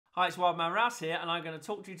Hi, it's Wildman Rouse here, and I'm going to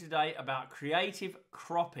talk to you today about creative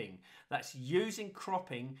cropping. That's using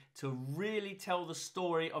cropping to really tell the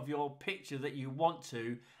story of your picture that you want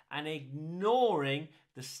to, and ignoring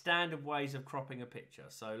the standard ways of cropping a picture.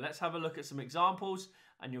 So let's have a look at some examples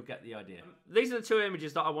and you'll get the idea. These are the two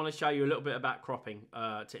images that I want to show you a little bit about cropping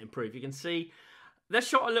to improve. You can see they're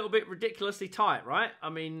shot a little bit ridiculously tight, right? I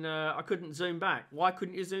mean, I couldn't zoom back. Why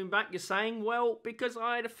couldn't you zoom back, you're saying? Well, because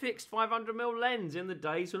I had a fixed 500mm lens in the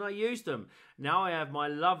days when I used them. Now I have my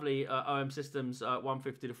lovely OM Systems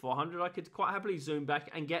 150-400. I could quite happily zoom back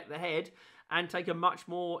and get the head and take a much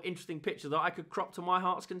more interesting picture that I could crop to my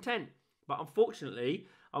heart's content. But unfortunately,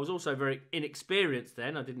 I was also very inexperienced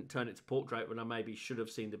then. I didn't turn it to portrait when I maybe should have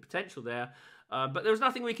seen the potential there. But there was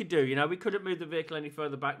nothing we could do. You know, we couldn't move the vehicle any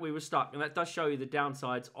further back. We were stuck. And that does show you the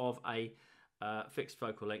downsides of a fixed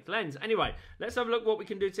focal length lens. Anyway, let's have a look what we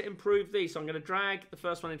can do to improve these. So I'm going to drag the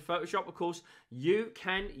first one in Photoshop. Of course, you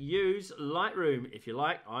can use Lightroom if you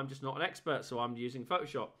like. I'm just not an expert, so I'm using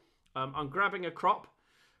Photoshop. I'm grabbing a crop.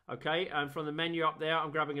 Okay, and from the menu up there,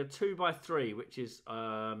 I'm grabbing a 2x3, which is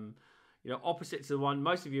opposite to the one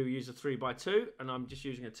most of you use a 3x2, and I'm just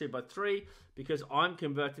using a 2x3 because I'm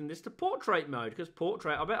converting this to portrait mode. Because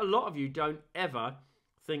portrait, I bet a lot of you don't ever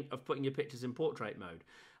think of putting your pictures in portrait mode.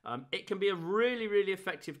 It can be a really, really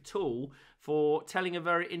effective tool for telling a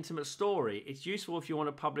very intimate story. It's useful if you want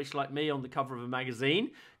to publish like me on the cover of a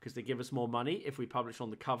magazine, because they give us more money if we publish on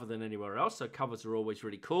the cover than anywhere else. So covers are always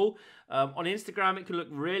really cool. On Instagram, it can look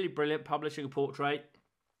really brilliant publishing a portrait.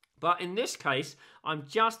 But in this case, I'm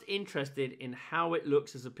just interested in how it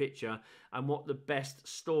looks as a picture and what the best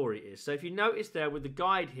story is. So if you notice there with the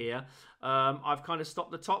guide here, I've kind of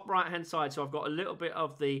stopped the top right-hand side. So I've got a little bit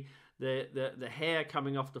of the hair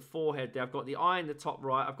coming off the forehead there. I've got the eye in the top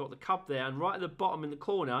right. I've got the cub there. And right at the bottom in the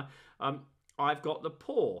corner, I've got the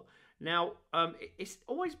paw. Now, it's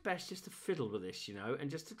always best just to fiddle with this, you know,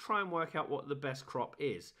 and just to try and work out what the best crop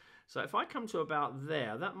is. So if I come to about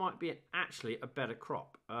there, that might be actually a better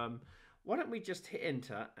crop. Why don't we just hit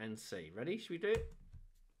enter and see? Ready? Should we do it?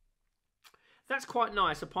 That's quite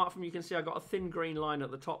nice, apart from you can see I got a thin green line at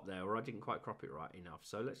the top there, or I didn't quite crop it right enough.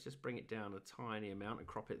 So let's just bring it down a tiny amount and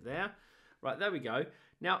crop it there. Right, there we go.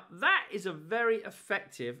 Now, that is a very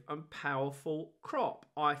effective and powerful crop,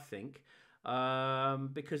 I think,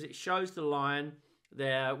 because it shows the lion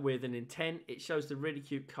there with an intent. It shows the really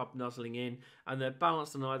cute cub nuzzling in, and they're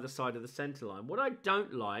balanced on either side of the center line. What I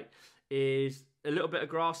don't like is a little bit of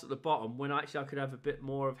grass at the bottom when actually I could have a bit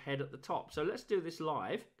more of head at the top. So let's do this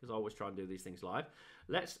live, because I always try and do these things live.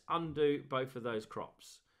 Let's undo both of those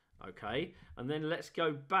crops. Okay, and then let's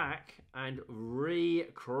go back and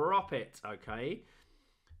re-crop it. Okay,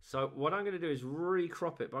 so what I'm going to do is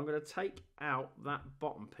re-crop it, but I'm going to take out that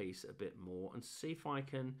bottom piece a bit more and see if I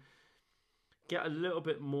can get a little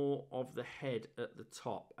bit more of the head at the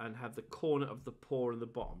top and have the corner of the paw in the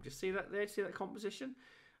bottom. Just see that there? See that composition?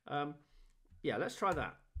 Yeah, let's try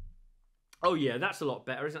that. Oh yeah, that's a lot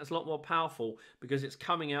better, isn't it? It's a lot more powerful because it's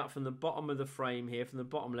coming out from the bottom of the frame here, from the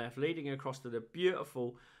bottom left, leading across to the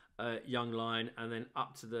beautiful young lion, and then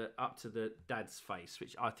up to the dad's face,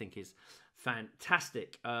 which I think is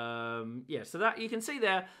fantastic. Yeah, so that you can see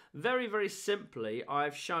there, very, very simply,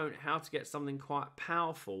 I've shown how to get something quite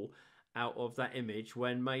powerful out of that image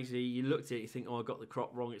when Maisie, you looked at it, you think, oh, I got the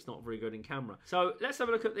crop wrong, it's not very good in camera. So let's have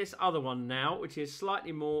a look at this other one now, which is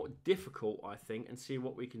slightly more difficult, I think, and see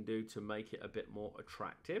what we can do to make it a bit more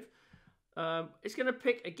attractive. It's going to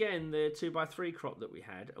pick, again, the 2x3 crop that we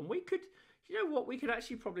had, and we could, you know what, we could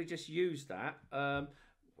actually probably just use that. I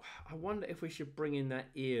wonder if we should bring in that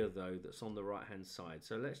ear, though, that's on the right-hand side.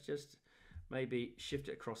 So let's just maybe shift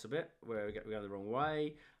it across a bit where we go the wrong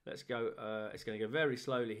way. Let's go, it's going to go very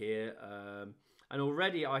slowly here. And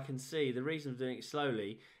already I can see the reason for doing it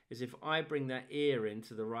slowly is if I bring that ear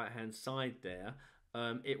into the right-hand side there,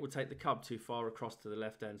 it will take the cub too far across to the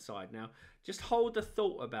left-hand side. Now, just hold the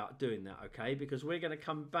thought about doing that, okay? Because we're going to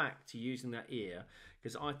come back to using that ear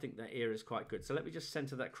because I think that ear is quite good. So let me just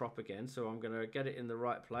center that crop again. So I'm going to get it in the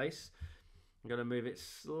right place. I'm going to move it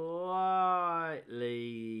slightly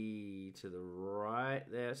to the right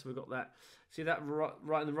there. So we've got that. See that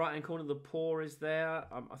right in the right-hand corner, the paw is there.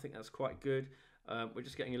 I think that's quite good. We're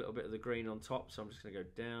just getting a little bit of the green on top. So I'm just going to go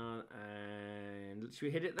down and should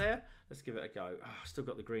we hit it there? Let's give it a go. Oh, still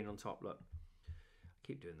got the green on top, look.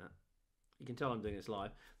 Keep doing that. You can tell I'm doing this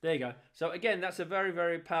live. There you go. So again, that's a very,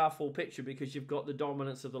 very powerful picture because you've got the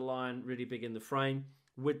dominance of the lion really big in the frame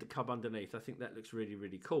with the cub underneath. I think that looks really,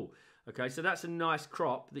 really cool. Okay, so that's a nice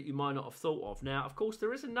crop that you might not have thought of. Now, of course,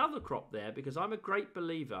 there is another crop there because I'm a great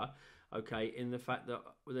believer, okay, in the fact that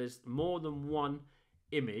there's more than one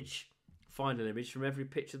image final image from every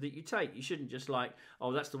picture that you take. You shouldn't just like,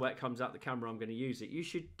 oh, that's the way it comes out the camera, I'm going to use it. You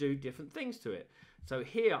should do different things to it. So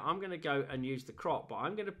here I'm going to go and use the crop, but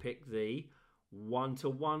I'm going to pick the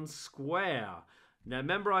 1:1 square. Now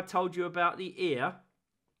remember I told you about the ear?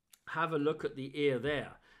 Have a look at the ear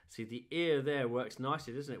there. See, the ear there works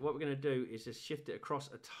nicely, doesn't it? What we're going to do is just shift it across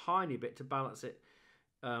a tiny bit to balance it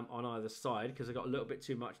on either side, because I got a little bit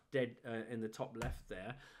too much dead in the top left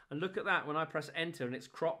there. And look at that, when I press enter and it's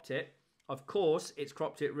cropped it, of course it's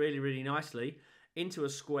cropped it really, really nicely into a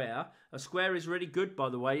square. A square is really good, by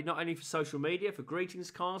the way, not only for social media, for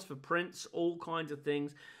greetings cards, for prints, all kinds of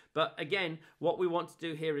things. But again, what we want to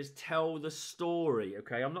do here is tell the story,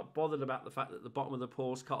 okay? I'm not bothered about the fact that the bottom of the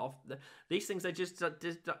paws cut off. These things, they just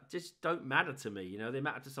don't matter to me, you know? They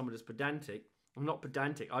matter to someone that's pedantic. I'm not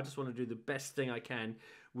pedantic. I just want to do the best thing I can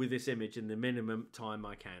with this image in the minimum time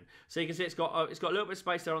I can. So you can see it's got a little bit of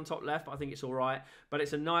space there on top left, but I think it's all right. But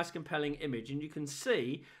it's a nice, compelling image. And you can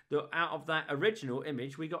see that out of that original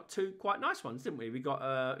image, we got two quite nice ones, didn't we? We got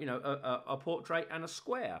a portrait and a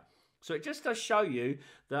square. So it just does show you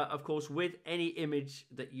that, of course, with any image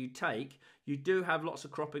that you take, you do have lots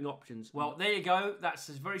of cropping options. Well, there you go. That's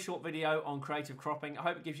a very short video on creative cropping. I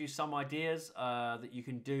hope it gives you some ideas that you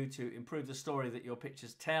can do to improve the story that your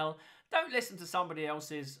pictures tell. Don't listen to somebody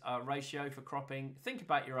else's ratio for cropping. Think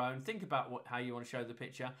about your own. Think about how you want to show the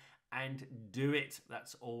picture and do it.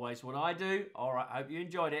 That's always what I do. All right, I hope you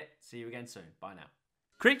enjoyed it. See you again soon. Bye now.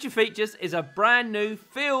 Creature Features is a brand new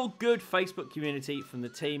feel-good Facebook community from the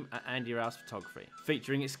team at Andy Rouse Photography.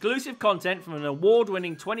 Featuring exclusive content from an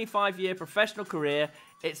award-winning 25-year professional career,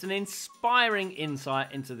 it's an inspiring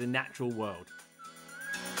insight into the natural world.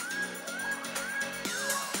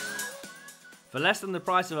 For less than the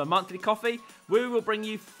price of a monthly coffee, we will bring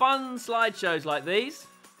you fun slideshows like these,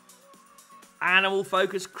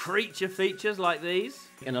 animal-focused creature features like these,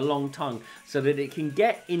 and a long tongue so that it can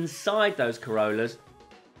get inside those corollas.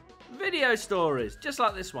 Video stories, just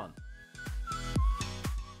like this one.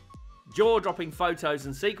 Jaw-dropping photos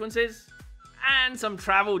and sequences, and some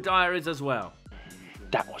travel diaries as well.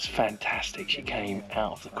 That was fantastic. She came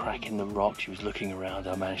out of the crack in the rock. She was looking around.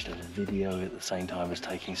 I managed to video at the same time as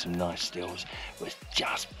taking some nice stills. It was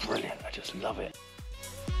just brilliant. I just love it.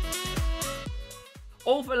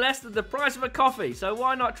 All for less than the price of a coffee. So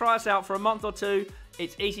why not try us out for a month or two?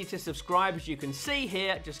 It's easy to subscribe, as you can see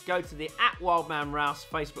here. Just go to the @WildmanRouse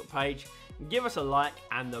Facebook page, give us a like,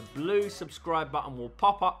 and the blue subscribe button will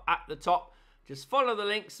pop up at the top. Just follow the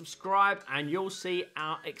link, subscribe, and you'll see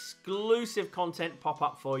our exclusive content pop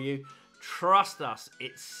up for you. Trust us,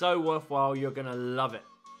 it's so worthwhile. You're going to love it.